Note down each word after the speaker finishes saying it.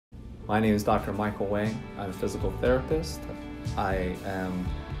My name is Dr. Michael Wang. I'm a physical therapist. I am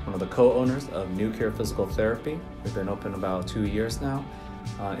one of the co-owners of New Care Physical Therapy. We've been open about 2 years now.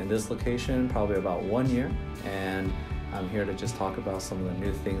 In this location, probably about 1 year. And I'm here to just talk about some of the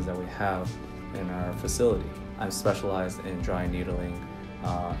new things that we have in our facility. I'm specialized in dry needling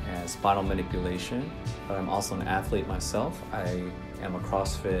and spinal manipulation, but I'm also an athlete myself. I am a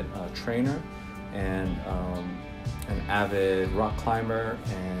CrossFit trainer and an avid rock climber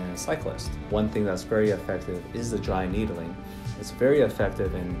and cyclist. One thing that's very effective is the dry needling. It's very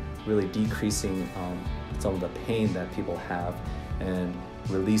effective in really decreasing some of the pain that people have and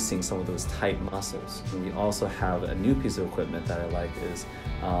releasing some of those tight muscles. And we also have a new piece of equipment that I like is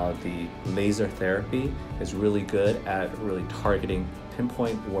the laser therapy. Is really good at really targeting,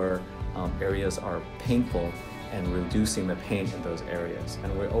 pinpoint where areas are painful and reducing the pain in those areas.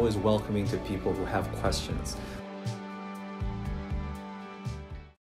 And we're always welcoming to people who have questions.